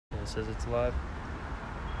says it's live.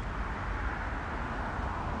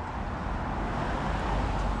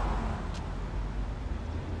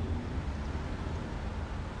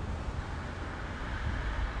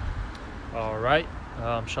 All right,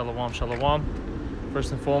 shalom, shalom.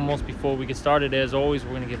 First and foremost, before we get started, as always,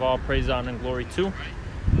 we're going to give all praise, honor, and glory to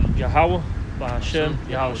Yahweh, Bahashem,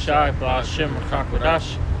 Yahushai, Bahashem,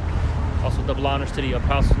 Rakakwadash. Also, double honors to the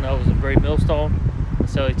apostles and elders of Great Millstone. And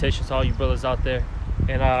salutations to all you brothers out there.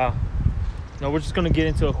 And we're just going to get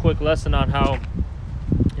into a quick lesson on how,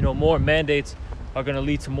 more mandates are going to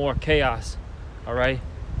lead to more chaos. All right,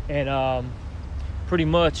 and pretty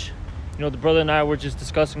much, the brother and I were just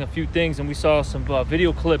discussing a few things, and we saw some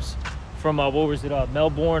video clips from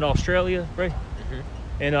Melbourne, Australia, right? Mm-hmm.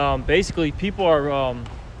 And basically, people are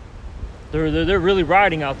they're really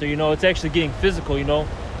rioting out there. It's actually getting physical.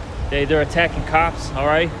 They're attacking cops. All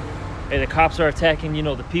right, and the cops are attacking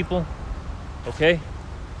the people. Okay,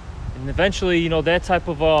 and eventually, that type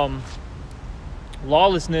of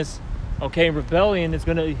lawlessness, okay, rebellion is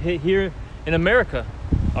gonna hit here in America.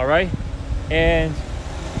 All right, and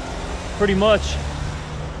pretty much,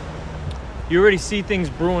 you already see things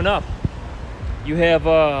brewing up. You have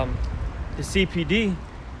the CPD.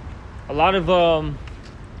 A lot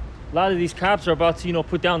of these cops are about to,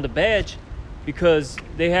 put down the badge because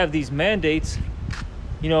they have these mandates,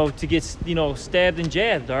 to get, stabbed and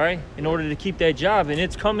jabbed, all right, in order to keep that job. And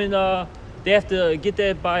it's coming. They have to get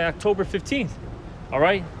that by October 15th. All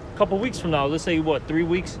right, a couple weeks from now. Let's say 3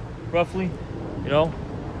 weeks, roughly.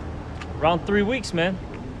 Around 3 weeks, man.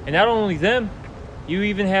 And not only them, you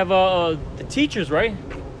even have the teachers, right?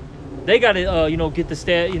 They got to, get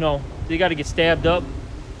the they got to get stabbed up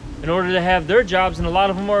in order to have their jobs, and a lot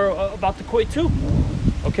of them are about to quit too.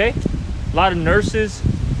 Okay, a lot of nurses.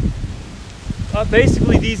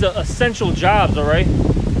 Basically, these are essential jobs, all right.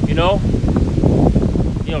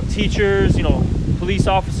 Teachers, police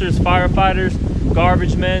officers, firefighters,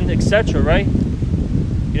 garbage men, etc. Right?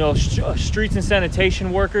 Streets and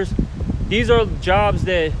sanitation workers. These are jobs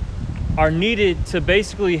that are needed to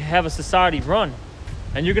basically have a society run.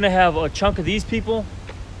 And you're going to have a chunk of these people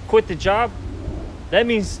quit the job. That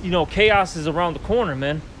means, chaos is around the corner,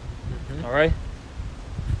 man. Mm-hmm. All right?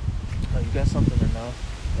 Oh, you got something or no?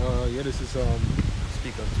 Yeah, this is...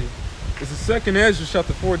 Speak up, too. This is 2nd Ezra,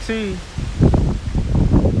 chapter 14,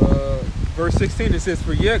 verse 16. It says,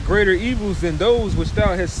 "For yet greater evils than those which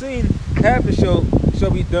thou hast seen happen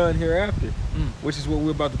shall be done hereafter." Which is what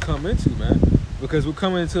we're about to come into, man, because we're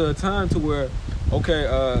coming into a time to where,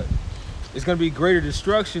 okay, it's going to be greater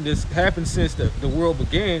destruction that's happened since the world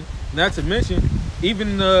began. Not to mention,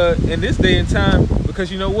 even in this day and time,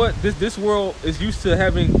 because you know what, this world is used to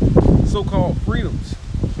having so-called freedoms,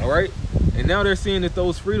 all right, and now they're seeing that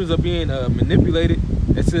those freedoms are being manipulated.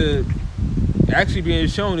 It's actually being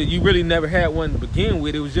shown that you really never had one to begin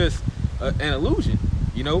with. It was just an illusion.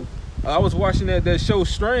 I was watching that show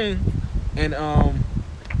Strain. And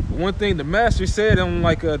one thing the master said on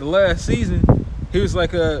the last season, he was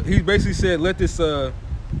like, he basically said, let this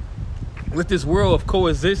world of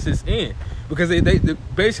coexistence end, because they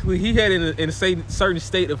basically he had in a certain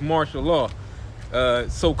state of martial law,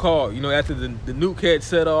 so-called, after the nuke had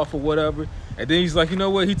set off or whatever, and then he's like,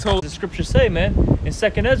 what he told the scriptures say, man, in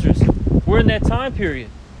 2nd Ezra, we're in that time period.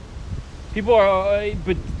 People are,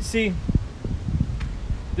 but see.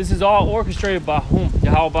 This is all orchestrated by whom?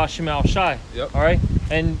 Yahweh Ba'Shem Al-Shai. Yep. All right?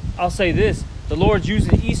 And I'll say this. The Lord's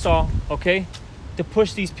using Esau, okay, to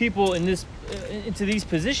push these people into these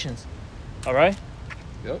positions. All right?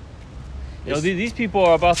 Yep. These people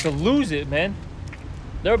are about to lose it, man.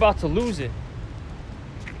 They're about to lose it.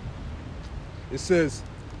 It says,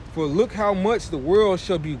 "For look how much the world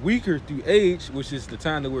shall be weaker through age," which is the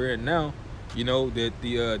time that we're in now. That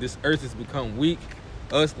this earth has become weak.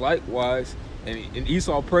 Us likewise. And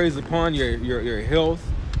Esau preys upon your health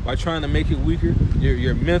by trying to make it weaker,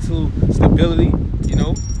 your mental stability,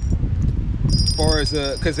 as far as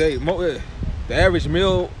because the average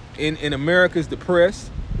male in America is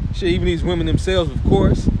depressed. Shit, even these women themselves, of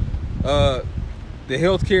course. The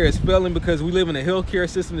healthcare is failing because we live in a healthcare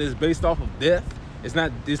system that is based off of death. It's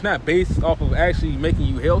not based off of actually making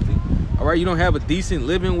you healthy. All right, you don't have a decent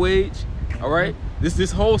living wage. All right.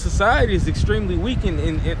 This whole society is extremely weak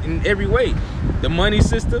in every way. The money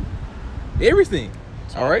system, everything.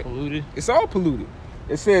 It's all right. Polluted. It's all polluted.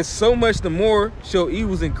 It says, "So much the more shall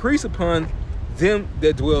evils increase upon them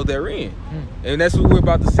that dwell therein." And that's what we're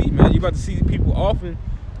about to see, man. You're about to see people offering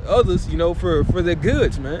others, for their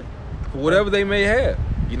goods, man, for whatever they may have,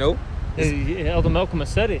 Elder Malcolm has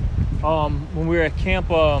said it. When we were at camp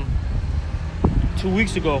 2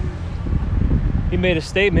 weeks ago, he made a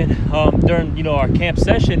statement during, you know, our camp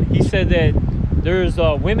session. He said that there's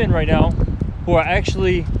women right now who are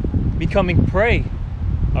actually becoming prey.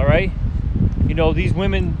 All right, you know, these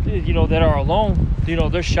women, you know, that are alone, you know,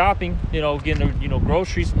 they're shopping, you know, getting their, you know,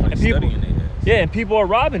 groceries, Like and people, studying their ass. yeah, and people are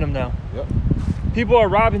robbing them now. Yep. People are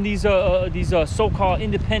robbing these so-called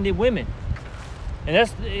independent women, and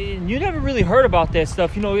you never really heard about that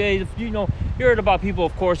stuff. You know, you heard about people,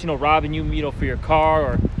 of course, you know, robbing you, you know, for your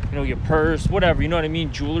car or, you know, your purse, whatever. You know what I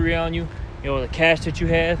mean? Jewelry on you, you know, the cash that you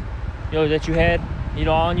had, you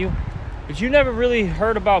know, on you. But you never really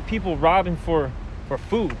heard about people robbing for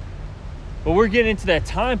food. But we're getting into that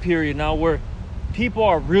time period now where people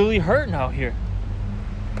are really hurting out here.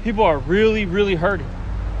 People are really, really hurting.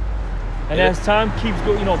 And as time keeps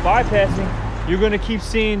bypassing, you're going to keep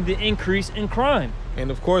seeing the increase in crime. And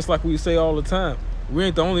of course, like we say all the time, we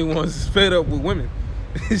ain't the only ones that's fed up with women.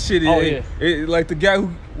 Shit, like the guy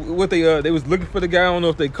they was looking for the guy. I don't know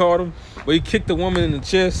if they caught him, but he kicked the woman in the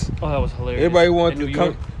chest. Oh, that was hilarious. Everybody wanted to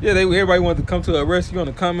come. Yeah, everybody wanted to come to a rescue on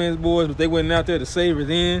the comments boards, but they went out there to save her.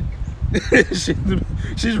 Then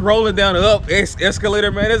she's rolling down the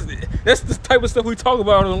escalator, man. That's the type of stuff we talk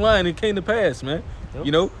about online. It came to pass, man. Yep.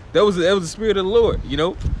 You know, that was the spirit of the Lord. You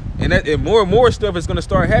know, and more and more stuff is gonna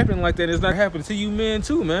start happening like that. It's not happening to you men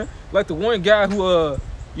too, man. Like the one guy who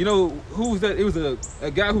you know, who was that? It was a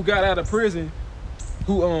guy who got out of prison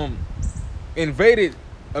who invaded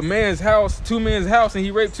a man's house, two men's house, and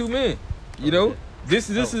he raped two men. You know, this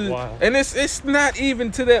is wild. And it's not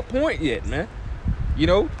even to that point yet, man. You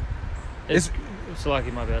know, it's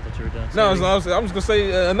lucky, my bad that you were done. No, I'm just gonna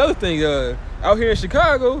say another thing. Out here in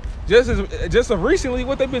Chicago, just of recently,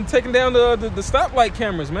 what they've been taking down the stoplight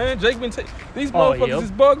cameras, man. Jake been these motherfuckers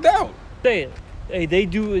is bugged out. Hey, they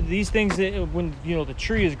do these things when, you know, the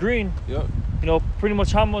tree is green. Yep. You know, pretty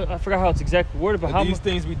much how much, I forgot how it's exactly worded, but how these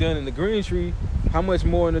things be done in the green tree, how much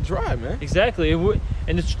more in the dry, man? Exactly.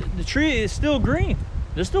 And the tree is still green.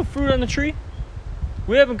 There's still fruit on the tree.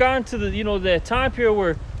 We haven't gotten to the, you know, that time period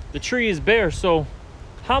where the tree is bare. So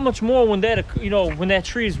how much more when that, you know, when that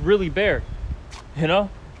tree is really bare, you know?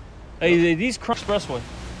 Hey, these expressway,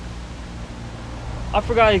 I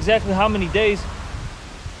forgot exactly how many days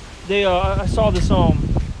they I saw this I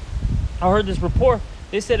heard this report.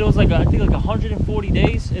 They said it was like I think like 140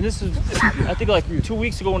 days, and this is I think like 2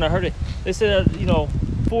 weeks ago when I heard it. They said you know,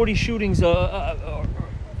 40 shootings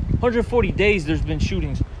 140 days there's been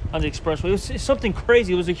shootings on the expressway. It's something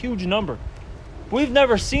crazy. It was a huge number. We've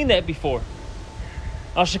never seen that before.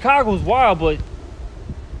 Now Chicago's wild, but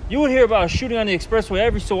you would hear about a shooting on the expressway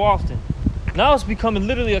every so often. Now it's becoming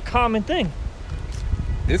literally a common thing.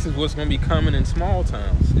 This is what's gonna be common in small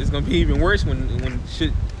towns. It's gonna be even worse when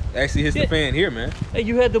shit actually hits the fan here, man. Hey,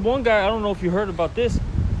 you had the one guy. I don't know if you heard about this.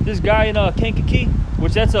 This guy in Kankakee,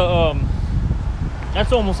 which that's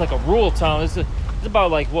almost like a rural town. It's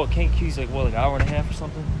about like what Kankakee's like an hour and a half or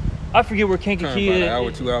something. I forget where Kankakee is. An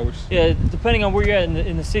hour, 2 hours. Yeah, depending on where you're at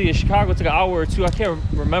in the city of Chicago, it's like an hour or two. I can't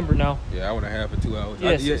remember now. Yeah, hour and a half or 2 hours.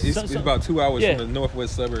 Yeah, it's about 2 hours from the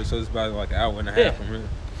northwest suburbs, so it's about like an hour and a half from here.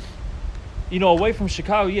 You know, away from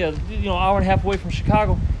Chicago, you know, hour and a half away from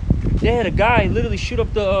Chicago, they had a guy literally shoot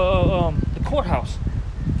up the courthouse.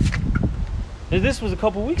 And this was a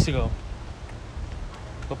couple weeks ago.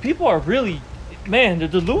 But people are really, man, they're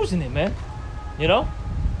losing it, man. You know?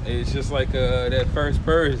 It's just like that first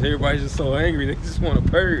purge. Everybody's just so angry. They just want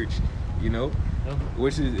to purge, you know? Yep.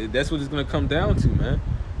 That's what it's going to come down to, man.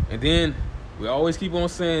 And then we always keep on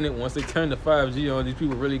saying it. Once they turn to 5G on, these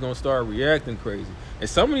people really going to start reacting crazy. And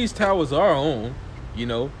some of these towers are on, you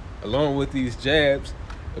know, along with these jabs.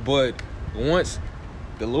 But once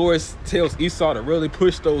the Lord tells Esau to really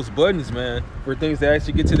push those buttons, man, for things to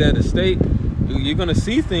actually get to that estate, you're going to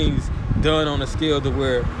see things done on a scale to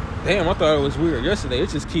where, damn, I thought it was weird yesterday. It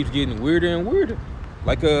just keeps getting weirder and weirder.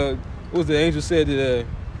 Like, what was the angel said that,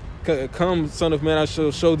 come, son of man, I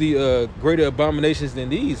shall show thee greater abominations than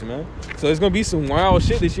these, man. So it's going to be some wild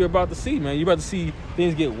shit that you're about to see, man. You're about to see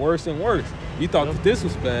things get worse and worse. You thought that this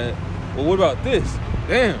was bad. Well, what about this?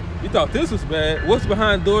 Damn, you thought this was bad. What's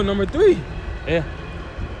behind door number 3? Yeah.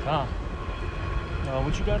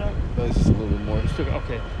 What you got up? It's just a little bit more.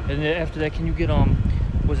 Okay. And then after that, can you get,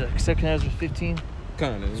 was it 2 Ezra 15?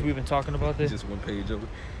 Kind of. Because we've been talking about this. Just one page over.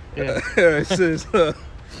 Yeah.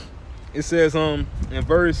 It says in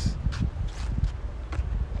verse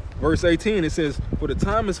 18, it says, for the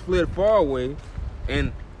time is fled far away,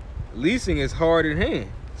 and leasing is hard at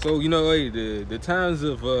hand. So, you know, hey, the times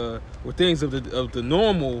of where things of the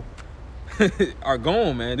normal are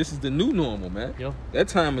gone, man. This is the new normal, man. Yep. That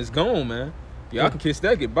time is gone, man. Y'all can kiss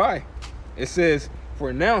that goodbye. It says,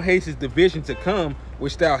 for now hasteth the vision to come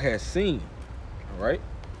which thou hast seen. All right.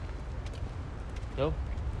 Yep.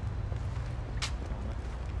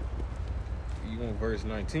 You want verse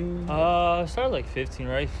 19? Started like 15,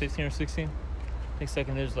 right? 15 or 16. I think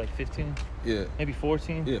second is like 15. Yeah. Maybe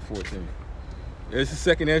 14. Yeah, 14. It's the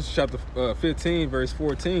second Ezra chapter 15, verse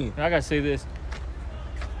 14. And I gotta say this.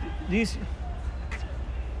 These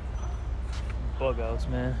bug outs,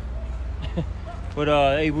 man. But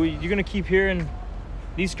hey, you're gonna keep hearing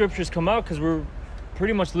these scriptures come out because we're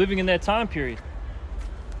pretty much living in that time period.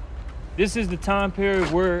 This is the time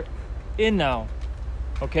period we're in now.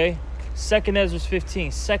 Okay? Second Ezra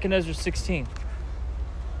 15, Second Ezra 16.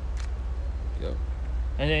 Yep.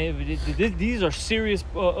 And these are serious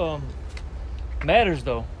matters,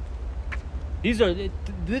 though. These are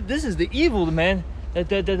this is the evil, man, that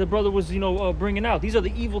the brother was bringing out. These are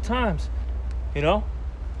the evil times, All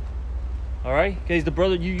right, because the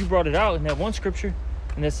brother you brought it out in that one scripture,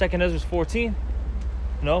 in that Second Ezra 14.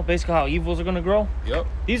 Basically how evils are gonna grow. Yep.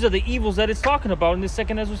 These are the evils that it's talking about in this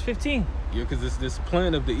Second Ezra 15. Yeah, because this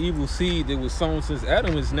plant of the evil seed that was sown since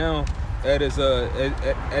Adam is now at its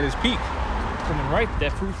peak. Coming ripe.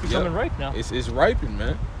 That fruit's becoming ripe now. It's ripened,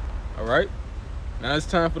 man. All right. Now it's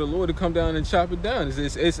time for the Lord to come down and chop it down.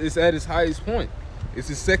 It's at its highest point. It's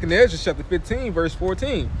in Second Ezra chapter 15, verse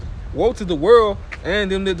 14. Woe to the world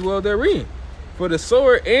and them that dwell therein, for the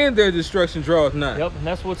sword and their destruction draweth nigh. Yep, and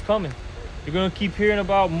that's what's coming. You're gonna keep hearing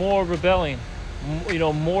about more rebellion,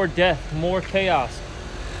 more death, more chaos.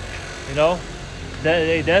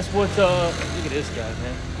 That's what's look at this guy,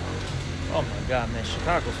 man. Oh my God, man,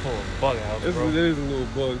 Chicago's full of bug outs, bro. It is a little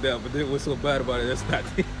bugged out, but then what's so bad about it?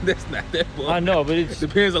 That's not that bug. I know, but it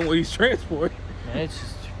depends on what he's transporting. Man, it's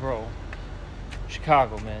just, bro,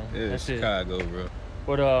 Chicago, man. Yeah, that's Chicago, it. bro.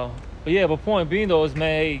 But point being though is,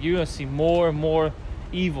 man, hey, you're gonna see more and more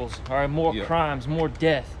evils. All right, more crimes, more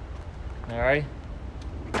death. All right.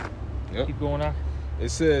 Yep. Keep going on. It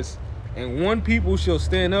says, and one people shall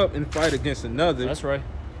stand up and fight against another. That's right.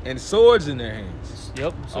 And swords in their hands.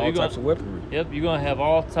 Yep. So all types of weaponry. Yep. You're gonna have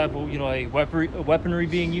all type of weaponry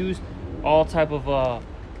being used, all type of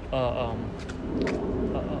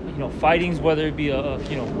fightings, whether it be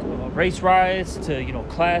race riots to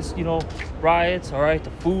class riots. All right,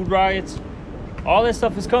 the food riots. All that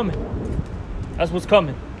stuff is coming. That's what's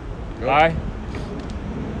coming. Yep. All right.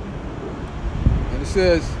 And it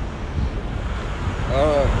says,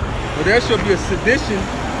 but there shall be a sedition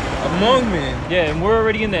among men. Yeah, and we're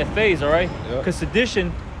already in that phase, all right? Yep. Because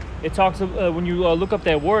sedition, it talks when you look up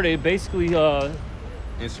that word, it basically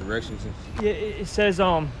insurrections. Yeah, it says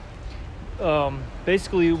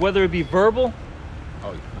basically whether it be verbal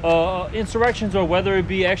insurrections or whether it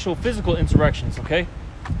be actual physical insurrections. Okay,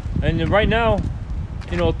 and then right now,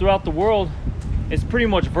 throughout the world, it's pretty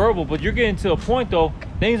much verbal, but you're getting to a point though.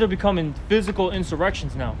 Things are becoming physical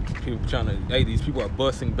insurrections now. These people are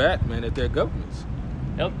busting back, man, at their governments.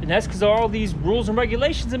 Yep, and that's because of all these rules and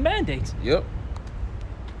regulations and mandates. Yep.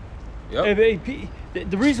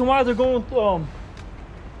 The reason why they're going,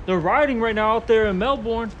 they're rioting right now out there in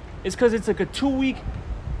Melbourne is because it's like a 2-week,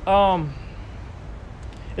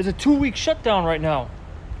 it's a 2-week shutdown right now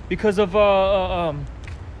because of oh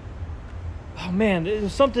man,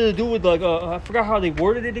 there's something to do with I forgot how they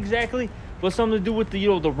worded it exactly, but something to do with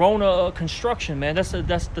the the Rona construction, man. That's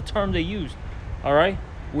the term they used. All right.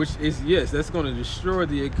 Which is, that's going to destroy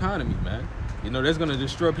the economy, man. That's going to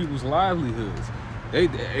destroy people's livelihoods.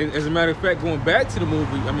 As a matter of fact, going back to the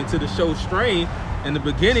movie, to the show Strain, in the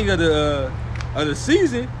beginning of the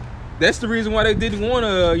season, that's the reason why they didn't want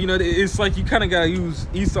to, it's like you kind of got to use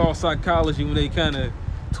Esau psychology when they kind of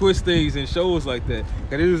twist things in shows like that.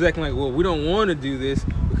 Because it was acting like, well, we don't want to do this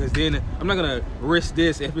because then I'm not going to risk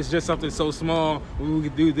this if it's just something so small. We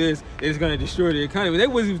could do this, it's going to destroy the economy. They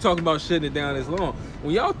wasn't even talking about shutting it down as long.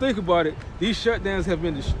 When y'all think about it, these shutdowns have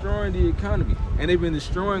been destroying the economy and they've been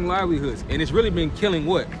destroying livelihoods. And it's really been killing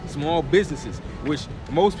what? Small businesses, which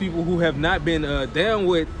most people who have not been down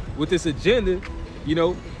with this agenda,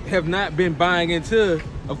 have not been buying into,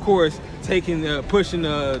 of course, pushing,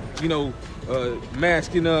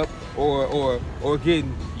 masking up or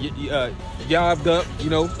getting yobbed up,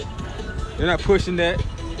 they're not pushing that.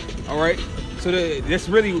 All right, so that's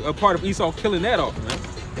really a part of Esau killing that off, man.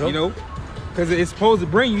 Yep. Because it's supposed to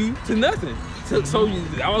bring you to nothing. So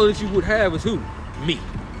all that you would have is who? Me.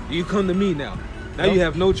 You come to me now. Now you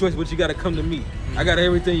have no choice, but you got to come to me. I got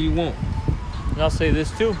everything you want. And I'll say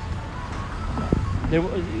this too. They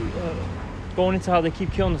going into how they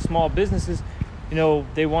keep killing the small businesses.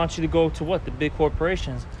 They want you to go to what? The big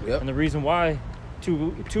corporations. Yep. And the reason why,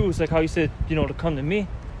 too, is like how you said, to come to me.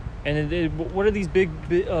 And then what are these big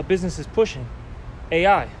businesses pushing?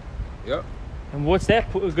 AI. Yep. And what's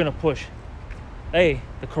that going to push? hey,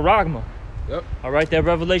 the charagma. Yep. All right, that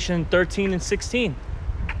Revelation 13 and 16.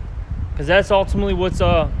 Because that's ultimately what's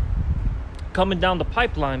coming down the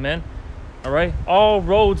pipeline, man. All right, all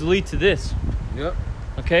roads lead to this. Yep.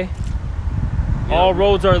 Okay. Yep. All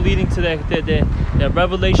roads are leading to that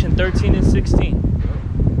Revelation 13 and 16.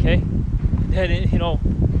 Yep. Okay. That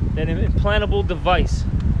that implantable device.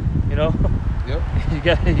 You know. Yep. you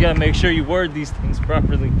gotta make sure you word these things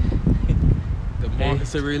properly. The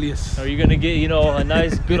Marcus Aurelius. Or you're gonna get a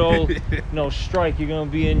nice good old strike. You're gonna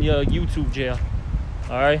be in your YouTube jail.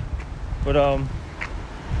 All right. But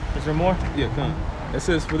is there more? Yeah, come on. It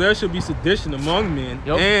says, for there shall be sedition among men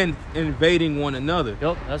and invading one another.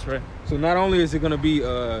 Yep, that's right. So not only is it going to be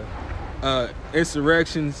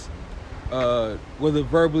insurrections, whether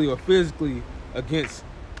verbally or physically, against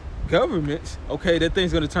governments, okay, that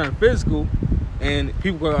thing's going to turn physical, and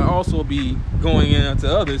people are also be going in onto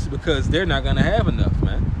others because they're not going to have enough,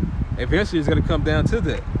 man. Eventually, it's going to come down to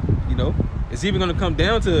that, It's even going to come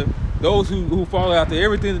down to those who follow after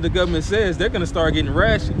everything that the government says. They're going to start getting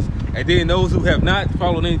rations. And then those who have not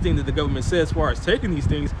followed anything that the government says as far as taking these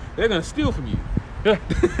things, they're going to steal from you. Yeah.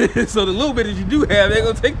 So the little bit that you do have, they're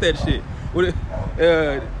going to take that shit.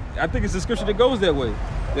 I think it's the scripture that goes that way.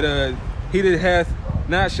 That he that hath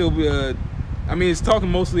not shall be... it's talking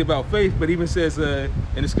mostly about faith, but even says in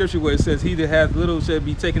the scripture where it says, he that hath little shall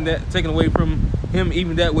be taken away from him,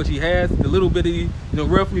 even that which he hath. The little bitty,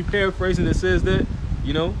 roughly paraphrasing that says that,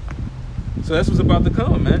 So that's what's about to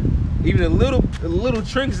come, man. Even the little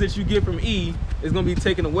trinkets that you get from Eve is going to be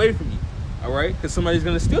taken away from you, all right? Because somebody's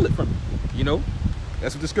going to steal it from you,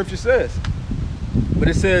 That's what the scripture says. But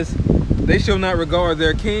it says, they shall not regard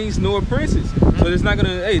their kings nor princes. So it's not going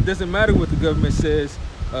to, it doesn't matter what the government says.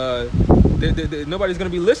 Nobody's going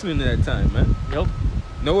to be listening at that time, man. Yep.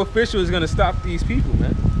 No official is going to stop these people,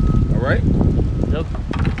 man. All right? Yep.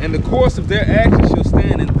 And the course of their actions shall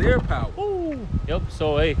stand in their power. Ooh. Yep.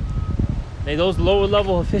 So, hey, those lower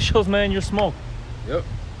level officials, man, you're smoked. Yep.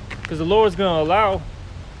 Because the Lord's going to allow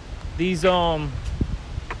these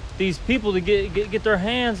people to get their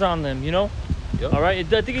hands on them, Yep. All right?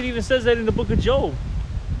 I think it even says that in the book of Job.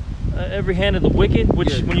 Every hand of the wicked,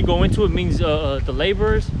 which when you go into it means the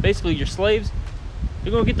laborers, basically your slaves,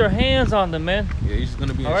 they're gonna get their hands on them, man. Yeah, he's just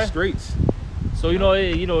gonna be in straits. So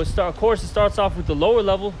of course it starts off with the lower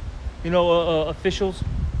level, officials,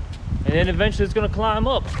 and then eventually it's gonna climb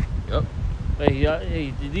up. Yep.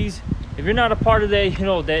 Hey, if you're not a part of that,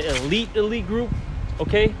 that elite group,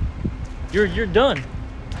 okay, you're done.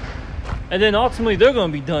 And then ultimately they're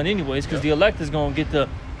gonna be done anyways, because the elect is gonna get the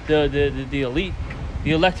elite.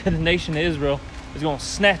 The elect of the nation of Israel is going to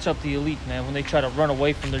snatch up the elite, man, when they try to run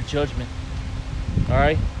away from their judgment. All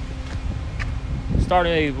right?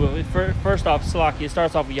 First off, Salaki, it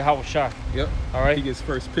starts off with Yahweh Shai. Yep. All right? He gets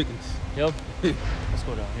first pickings. Yep. Let's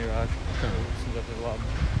go down here.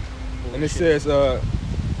 And it says, it's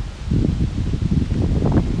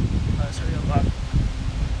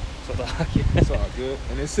all good.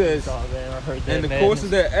 And it says, and the course of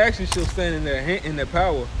their action shall stand in their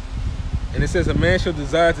power. And it says, a man shall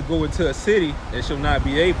desire to go into a city and shall not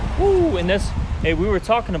be able. Ooh, and we were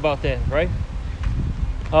talking about that, right?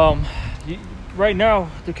 Right now,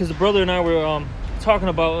 because the brother and I were talking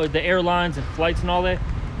about the airlines and flights and all that,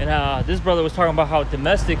 and this brother was talking about how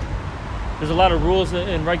domestic, there's a lot of rules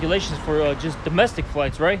and regulations for just domestic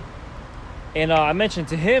flights, right? And I mentioned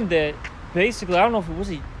to him that basically, I don't know if it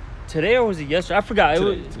was today or was it yesterday? I forgot.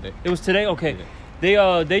 Today. It was today? Okay.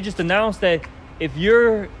 Today. They just announced that if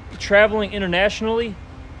you're traveling internationally,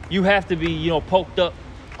 you have to be, poked up.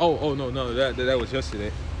 Oh no, that was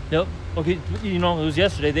yesterday. Yep. Okay, it was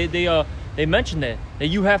yesterday. They mentioned that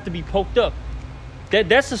you have to be poked up.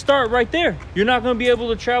 That's the start right there. You're not going to be able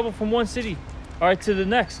to travel from one city, all right, to the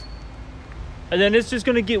next. And then it's just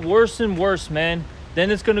going to get worse and worse, man. Then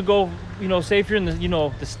it's going to go, say if you're in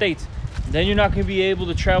the States, then you're not going to be able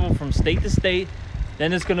to travel from state to state.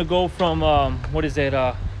 Then it's going to go from,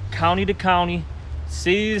 county to county,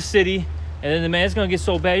 city to city. And then, it's going to get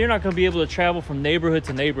so bad, you're not going to be able to travel from neighborhood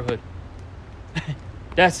to neighborhood.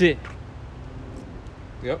 That's it.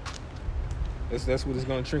 Yep. That's what it's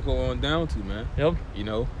going to trickle on down to, man. Yep.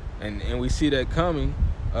 And we see that coming,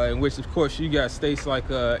 in which, of course, you got states like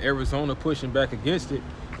Arizona pushing back against it,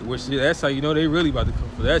 which that's how they really about to come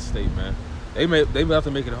for that state, man. They about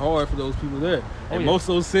to make it hard for those people there. Most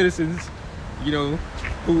of those citizens,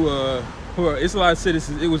 who are Islam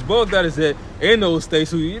citizens, it was bugged out is that in those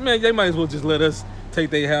states they might as well just let us take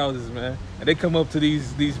their houses, man. And they come up to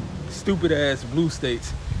these stupid ass blue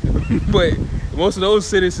states. But most of those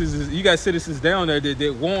citizens, you got citizens down there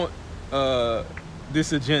that want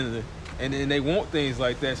this agenda, and they want things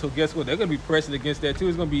like that. So guess what? They're gonna be pressing against that too.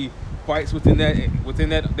 It's gonna be fights within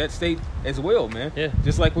that state as well, man. Yeah.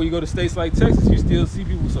 Just like when you go to states like Texas, you still see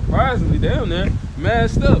people surprisingly down there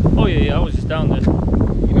masked up. Oh yeah, I was just down there.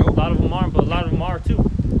 You know, A lot of them aren't, but a lot of them are too.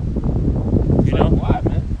 You know, why,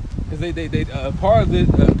 man? Because they part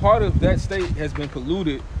of that state has been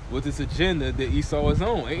polluted with this agenda that Esau is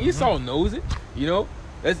on, and Esau knows it. You know,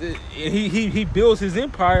 that's it. He builds his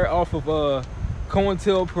empire off of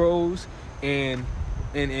COINTELPROs and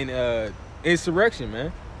insurrection,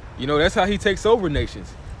 man. You know, that's how he takes over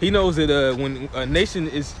nations. He knows that when a nation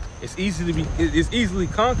is easily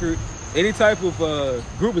conquered, any type of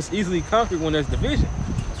group is easily conquered when there's division.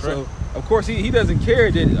 That's So right. of course he doesn't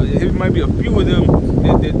care that it might be a few of them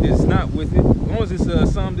that's not with it, as long as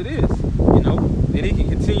it's some that is. You know, then he can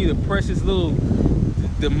continue to press his little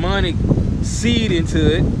demonic seed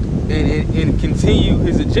into it and continue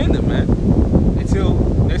his agenda, man. Until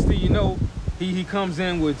next thing you know, he comes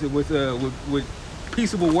in with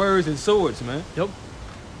peaceable words and swords, man. Yep.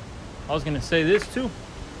 I was gonna say this too,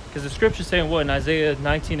 because the scripture's saying what in Isaiah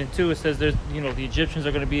 19:2 it says there's the Egyptians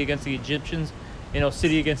are gonna be against the Egyptians,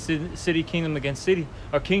 city against city, kingdom against city,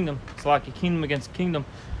 or kingdom. It's like a kingdom against kingdom.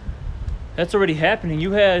 That's already happening.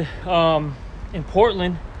 You had in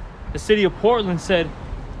Portland, the city of Portland said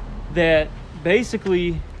that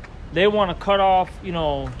basically they want to cut off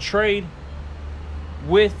trade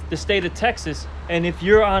with the state of Texas, and if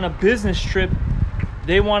you're on a business trip,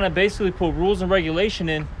 they want to basically put rules and regulation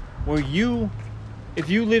in where if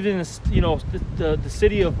you live in the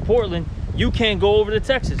city of Portland, you can't go over to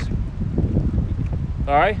Texas.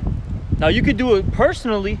 All right. Now you could do it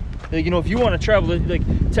personally, if you want to travel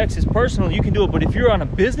like Texas personally, you can do it. But if you're on a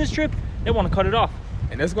business trip, they want to cut it off.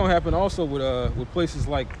 And that's gonna happen also with places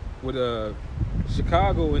like with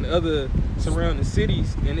Chicago and other surrounding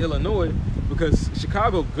cities in Illinois, because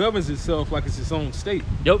Chicago governs itself like it's its own state.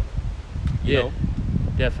 Yep. You know?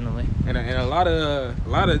 Definitely. And a lot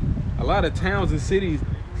of towns and cities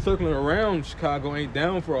circling around Chicago ain't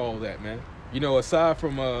down for all that, man. Aside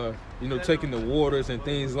from taking the waters and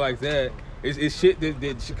things like that, it's shit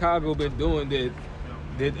that Chicago been doing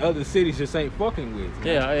that other cities just ain't fucking with. Man.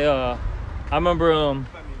 Yeah, I remember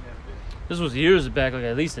this was years back, like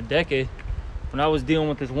at least a decade, when I was dealing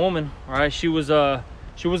with this woman. All right, she wasn't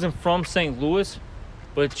from St. Louis,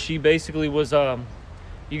 but she basically was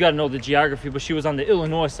you got to know the geography, but she was on the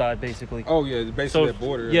Illinois side, basically. Oh yeah, basically that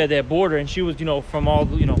border. Yeah, that border, and she was, from all,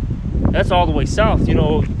 that's all the way south.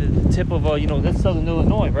 The tip of, that's southern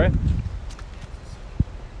Illinois, right?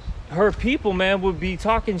 Her people, man, would be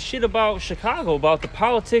talking shit about Chicago, about the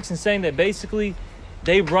politics, and saying that basically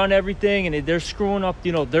they run everything, and they're screwing up,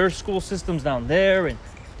 their school systems down there, and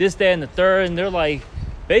this, that, and the third, and they're like,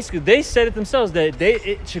 basically, they said it themselves that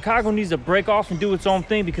Chicago needs to break off and do its own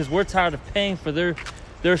thing because we're tired of paying for their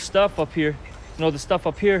stuff up here, the stuff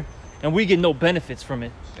up here, and we get no benefits from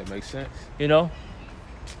it. That makes sense.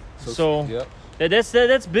 So yep.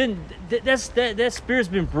 that spirit's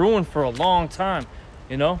been brewing for a long time,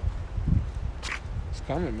 It's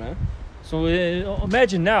coming, man. So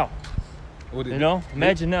imagine now.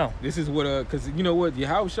 Imagine now. This is what because you know what,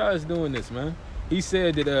 Yahushua is doing this, man. He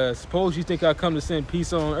said that suppose you think I come to send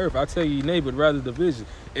peace on earth, I tell you, nay, but rather division.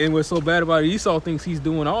 And what's so bad about it, Esau thinks he's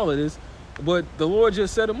doing all of this, but the Lord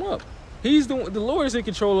just set him up. The Lord is in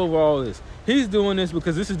control over all this. He's doing this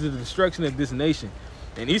because this is the destruction of this nation.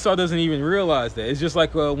 And Esau doesn't even realize that. It's just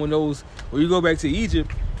like when you go back to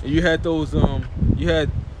Egypt and you had those you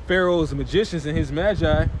had Pharaoh's magicians and his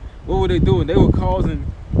magi. What were they doing? They were causing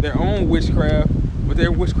their own witchcraft, but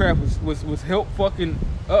their witchcraft was help fucking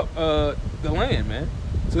up the land, man.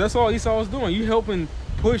 So that's all Esau was doing. You helping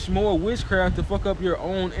push more witchcraft to fuck up your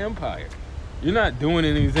own empire. You're not doing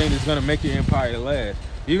anything that's gonna make your empire last.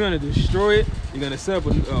 You're gonna destroy it. You're gonna set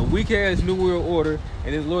up a weak ass new world order,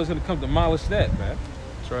 and then the Lord's gonna come demolish that, man.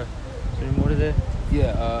 That's right. Is there any more to that?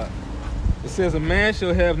 Yeah. It says a man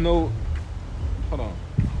shall have no. Hold on.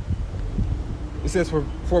 It says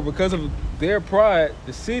for because of their pride,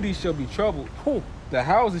 the city shall be troubled. The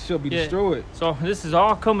houses shall be destroyed. So this is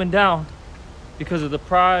all coming down because of the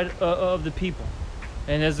pride of the people.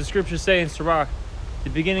 And as the scriptures say in Sirach, the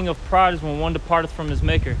beginning of pride is when one departeth from his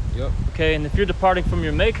maker. Yep. Okay, and if you're departing from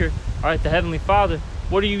your maker, all right, the Heavenly Father,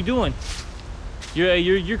 what are you doing?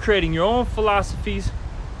 You're creating your own philosophies,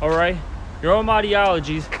 all right, your own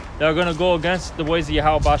ideologies that are going to go against the ways of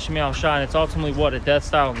Yahweh Bashim Yahushua, and it's ultimately what? A death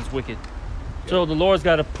style and it's wicked. Yep. So the Lord's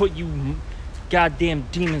got to put you goddamn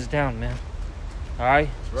demons down, man. All right?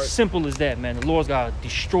 Right. Simple as that, man. The Lord's got to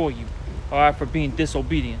destroy you, all right, for being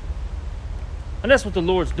disobedient. And that's what the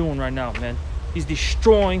Lord's doing right now, man. He's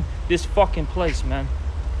destroying this fucking place, man.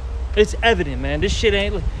 It's evident, man. This shit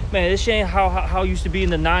ain't, man, this shit ain't how it used to be in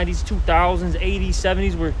the 90s, 2000s, 80s,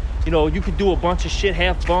 70s, where, you know, you could do a bunch of shit,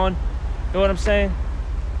 have fun. You know what I'm saying?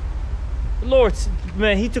 The Lord,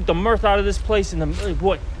 man, he took the mirth out of this place in the,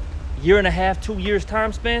 what, year and a half, 2 years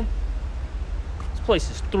time span? This place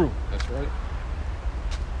is through. That's right.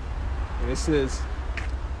 And it says,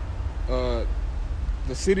 the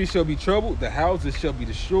city shall be troubled, the houses shall be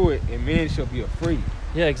destroyed, and men shall be afraid.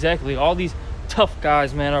 Yeah, exactly. All these tough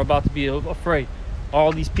guys, man, are about to be afraid.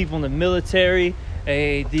 All these people in the military,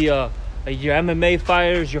 your MMA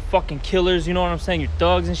fighters, your fucking killers, you know what I'm saying? Your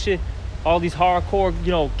thugs and shit. All these hardcore,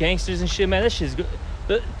 you know, gangsters and shit, man. That shit's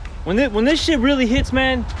good. When this shit really hits,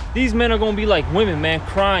 man, these men are gonna be like women, man,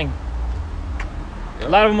 crying. Yep.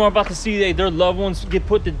 A lot of them are about to see their loved ones get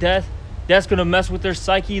put to death. That's gonna mess with their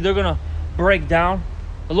psyche. They're gonna break down.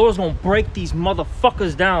 The Lord's gonna break these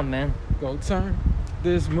motherfuckers down, man. Go turn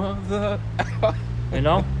this mother. You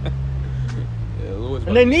know? Yeah, the Lord's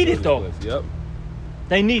and they need it though. Place. Yep.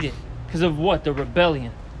 They need it because of what? The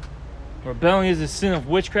rebellion. Rebellion is a sin of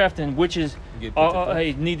witchcraft, and witches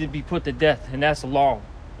need to be put to death, and that's law.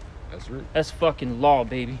 That's right. That's fucking law,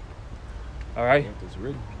 baby. All right. Yep, that's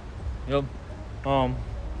written. Yep.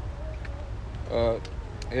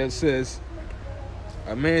 It says,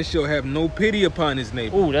 a man shall have no pity upon his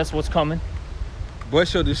neighbor. Ooh, that's what's coming. But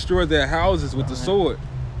shall destroy their houses with the sword.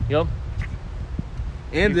 Yep.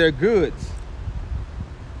 And their goods,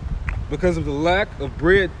 because of the lack of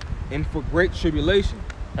bread and for great tribulation.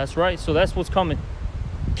 That's right. So that's what's coming.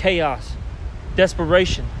 Chaos,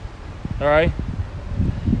 desperation. All right.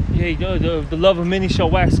 Yeah, the love of many shall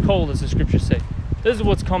wax cold, as the scriptures say. This is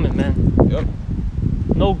what's coming, man. Yep.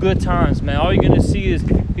 No good times, man. All you're gonna see is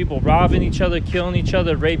people robbing each other, killing each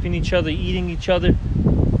other, raping each other, eating each other.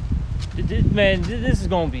 Man, this is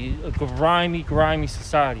gonna be a grimy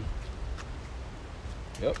society.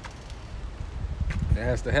 Yep. It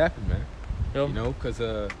has to happen, man. Yep. You know, because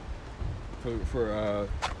for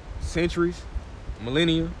centuries,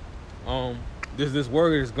 millennia, there's this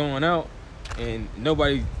word that's going out, and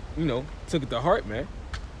nobody, you know, took it to heart, man.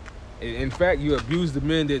 In fact, you abused the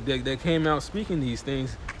men that came out speaking these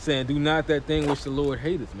things, saying, "Do not that thing which the Lord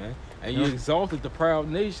hateth," man. And you exalted the proud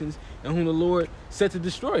nations, and whom the Lord set to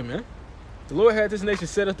destroy, man. The Lord had this nation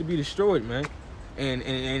set up to be destroyed, man.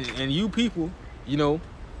 And you people, you know,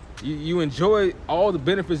 you enjoy all the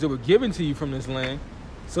benefits that were given to you from this land,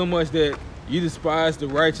 so much that you despise the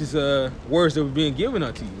righteous words that were being given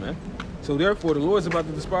unto you, man. So therefore, the Lord's about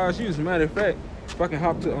to despise you. As a matter of fact, if I can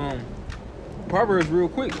hop to Proverbs real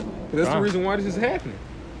quick, because that's the reason why this is happening.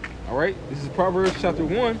 All right, this is Proverbs chapter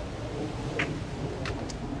 1,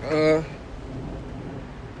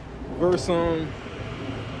 verse I'm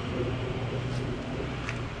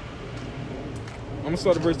gonna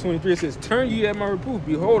start at verse 23. It says, "Turn ye at my reproof.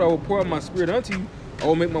 Behold, I will pour out my spirit unto you. I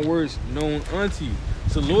will make my words known unto you."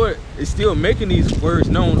 So the Lord is still making these words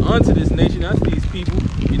known unto this nation, unto these people,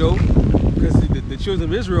 you know, because the children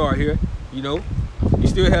of Israel are here, you know. You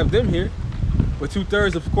still have them here, but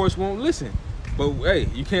 2/3, of course, won't listen. But hey,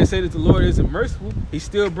 you can't say that the Lord isn't merciful. He's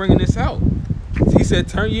still bringing this out. He said,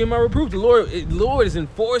 "Turn ye in my reproof." The Lord is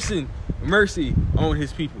enforcing mercy on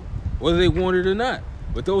his people, whether they want it or not.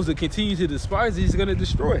 But those that continue to despise it, he's going to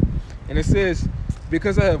destroy. And it says,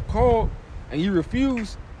 "Because I have called and you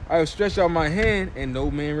refuse, I have stretched out my hand and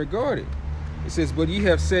no man regarded." It says, "But ye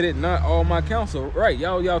have said it not all my counsel." Right,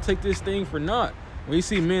 y'all take this thing for naught. When you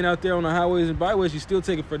see men out there on the highways and byways, you still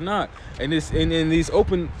take it for naught. And in these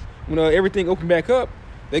open, when everything opened back up,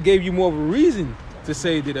 they gave you more of a reason to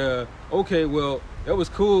say that, okay, well, that was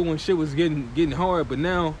cool when shit was getting hard, but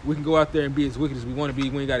now we can go out there and be as wicked as we want to be.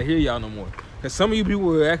 We ain't got to hear y'all no more. Because some of you people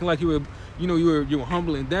were acting like you were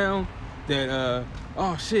humbling down. That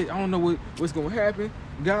oh shit, I don't know what's gonna happen.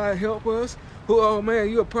 God help us. Oh man,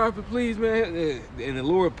 you a prophet, please, man. And the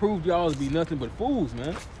Lord proved y'all to be nothing but fools,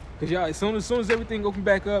 man. Because y'all, as soon as everything opened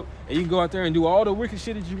back up and you can go out there and do all the wicked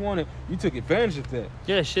shit that you wanted, you took advantage of that.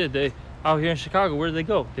 Yeah, shit. They out here in Chicago, where did they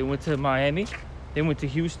go? They went to Miami. They went to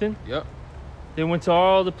Houston. Yep. They went to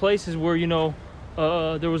all the places where, you know,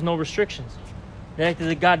 there was no restrictions. They acted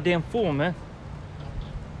a goddamn fool, man.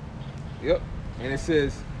 Yep. And it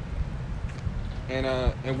says,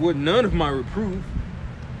 and would none of my reproof,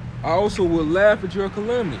 I also will laugh at your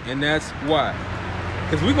calamity. And that's why.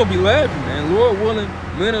 Because we're going to be laughing, man. Lord willing,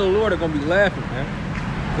 men of the Lord are going to be laughing, man.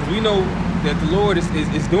 Because we know that the Lord is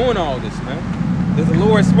doing all this, man. That the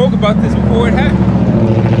Lord spoke about this before it happened.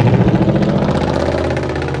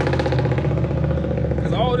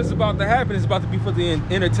 Because all this is about to happen is about to be for the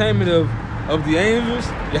entertainment of the angels,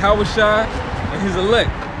 Yahweh Shai, and his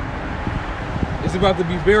elect. It It's about to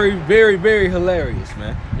be very, very, very hilarious,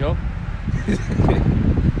 man. Yup.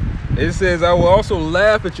 It says, I will also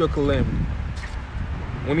laugh at your calamity.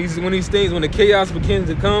 When these things, when the chaos begins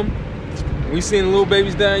to come, we seeing little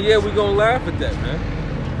babies dying, yeah, we're gonna laugh at that,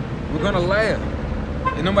 man. We're gonna laugh.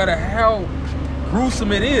 And no matter how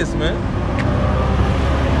gruesome it is, man.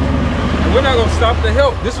 And we're not gonna stop the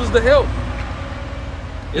help. This was the help.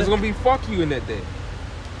 It's gonna be fuck you in that day.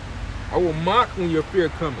 I will mock when your fear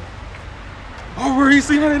coming. Oh, where he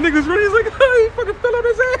seen how that niggas running, he's like, oh, he fucking fell on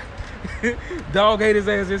his ass. Dog ate his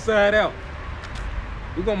ass inside out.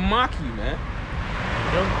 We're gonna mock you, man.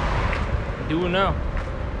 Yep. Do it now.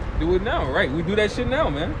 Do it now, right? We do that shit now,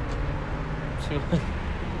 man.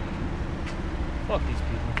 Fuck these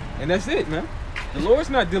people. And that's it, man. The Lord's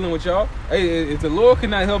not dealing with y'all. Hey, if the Lord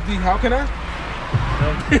cannot help thee, how can I?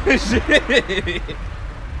 Yep. Shit.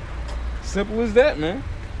 Simple as that, man.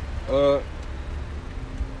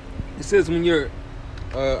 It says when you're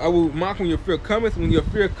I will mock when your fear cometh, when your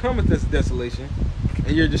fear cometh as desolation,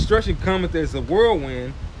 and your destruction cometh as a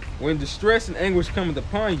whirlwind, when distress and anguish cometh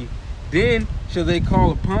upon you, then shall they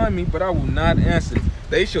call upon me, but I will not answer.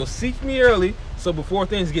 They shall seek me early, so before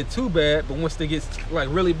things get too bad, but once they get like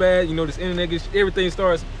really bad, you know, this internet gets, everything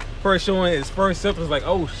starts first showing its first symptoms, like,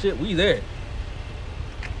 oh shit, we there.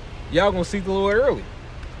 Y'all gonna seek the Lord early.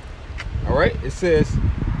 All right, it says,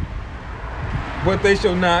 but they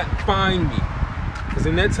shall not find me. Because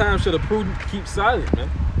in that time shall the prudent keep silent, man.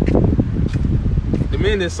 The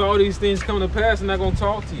men that saw these things come to pass are not going to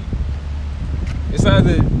talk to you. It's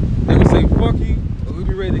either they're going to say, fuck you, or we'll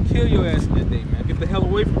be ready to kill your ass in that day, man. Get the hell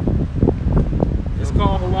away from me. It's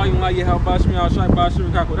called Hawaii and Laia Halbashmi Al Shai Bashir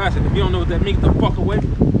Kakodash. And if you don't know what that means, get the fuck away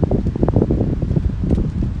from me.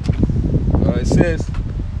 It says,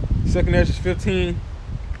 2nd Ezra 15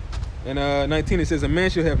 and 19, it says, a man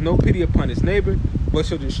shall have no pity upon his neighbor, but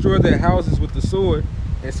shall destroy their houses with the sword,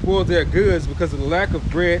 and spoil their goods because of the lack of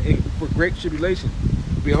bread and for great tribulation.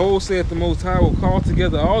 Behold, saith the Most High, will call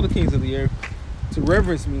together all the kings of the earth to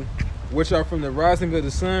reverence me, which are from the rising of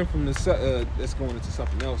the sun, from the that's going into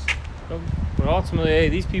something else. But ultimately, hey,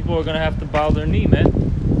 these people are gonna have to bow their knee, man.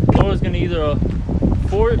 The Lord's gonna either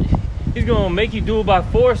he's gonna make you do it by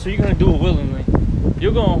force, or you're gonna do it willingly.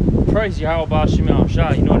 You're gonna praise Yahweh Shema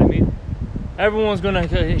Shai, you know what I mean? Everyone's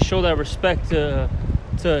gonna show that respect to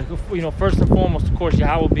you know, first and foremost, of course,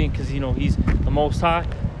 Yahweh being, because, you know, he's the Most High,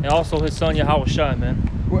 and also his son Yahweh Shai,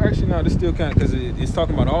 man. Well, actually, no, this still kind of, because it's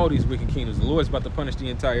talking about all these wicked kingdoms. The Lord's about to punish the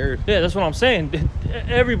entire earth. Yeah, that's what I'm saying.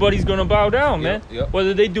 Everybody's gonna bow down, man. Yep.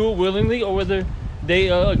 Whether they do it willingly or whether they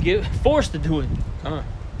get forced to do it.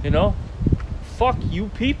 You know, fuck you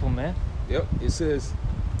people, man. Yep. It says,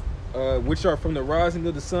 which are from the rising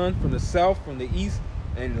of the sun, from the south, from the east,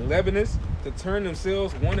 and Lebanon, to turn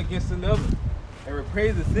themselves one against another, and repay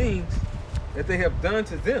the things that they have done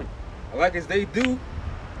to them, like as they do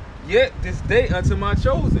yet this day unto my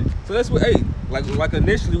chosen. So that's what, hey, like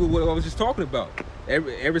initially what I was just talking about.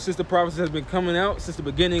 Ever since the prophecy has been coming out, since the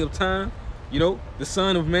beginning of time, you know, the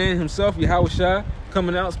Son of Man himself, Yahweh Shai,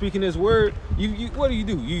 coming out speaking his word. You what do?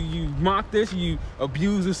 You mock this, you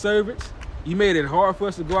abuse the servants. You made it hard for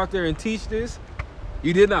us to go out there and teach this.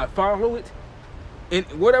 You did not follow it. In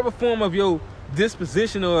whatever form of your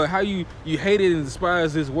disposition or how you hated and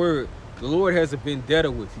despise this word, the Lord has a vendetta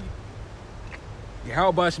with you.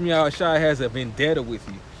 Yahweh Shai has a vendetta with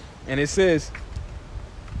you. And it says,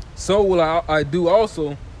 so will I do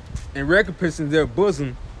also in recompense in their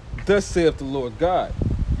bosom, thus saith the Lord God.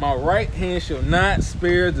 My right hand shall not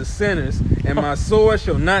spare the sinners, and my sword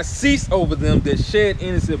shall not cease over them that shed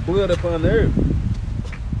innocent blood upon the earth.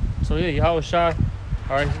 So yeah, Yahweh Shai,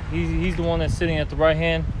 all right, he's the one that's sitting at the right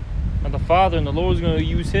hand of the Father, and the Lord's going to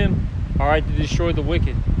use him, all right, to destroy the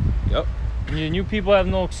wicked. Yep. And you people have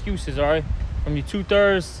no excuses, all right? From your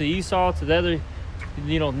 2/3 to Esau to the other,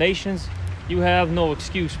 you know, nations, you have no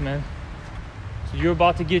excuse, man. So you're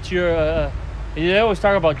about to get your, they always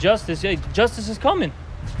talk about justice. Hey, justice is coming.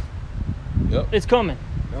 Yep. It's coming.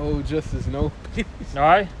 No justice, no peace. All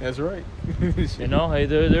right? That's right. You know, hey,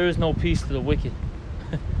 there is no peace to the wicked.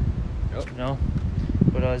 Yep. You know?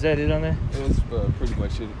 But is that it on there? That's pretty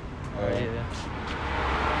much it. Yeah.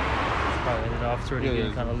 Probably ended off. It's already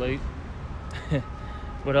getting kind of late.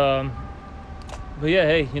 But yeah,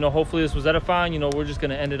 hey, you know, hopefully this was edifying. You know, we're just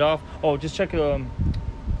gonna end it off. Oh, just check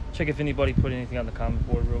if anybody put anything on the comment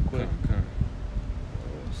board real quick. Okay.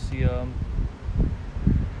 See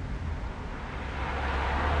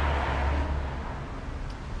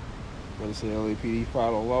Brother said LAPD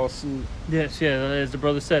filed a lawsuit. Yes, yeah, as the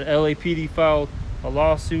brother said, LAPD filed a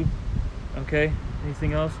lawsuit. Okay.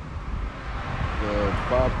 Anything else?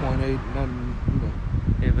 5.8, nothing, you know.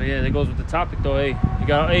 Yeah, but yeah, that goes with the topic though. Hey, you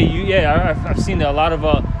got, hey, you, yeah, I've seen that a lot of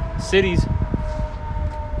cities.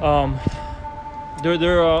 They're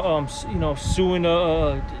you know, suing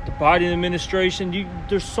the Biden administration.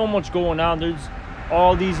 There's so much going on. There's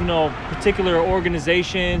all these, you know, particular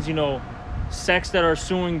organizations, you know, sects that are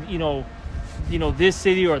suing, you know, this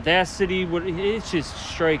city or that city. It's just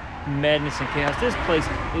straight madness and chaos. This place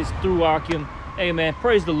is through Akim. Hey man,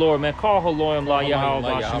 praise the Lord, man. Call Haloyam La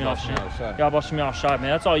Yahweh Bashim Shot, man.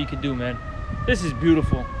 That's all you can do, man. This is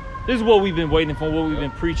beautiful. This is what we've been waiting for, what we've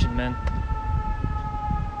been preaching, man.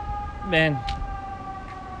 Man,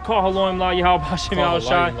 call Haloyam La Yahweh Bashim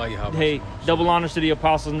Shot. Hey, double honors to the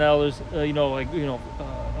apostles and elders. You know, like, you know,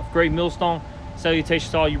 of Great Millstone. Salutations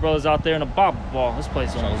to all you brothers out there in the Baba Ball. This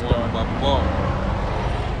place is almost done.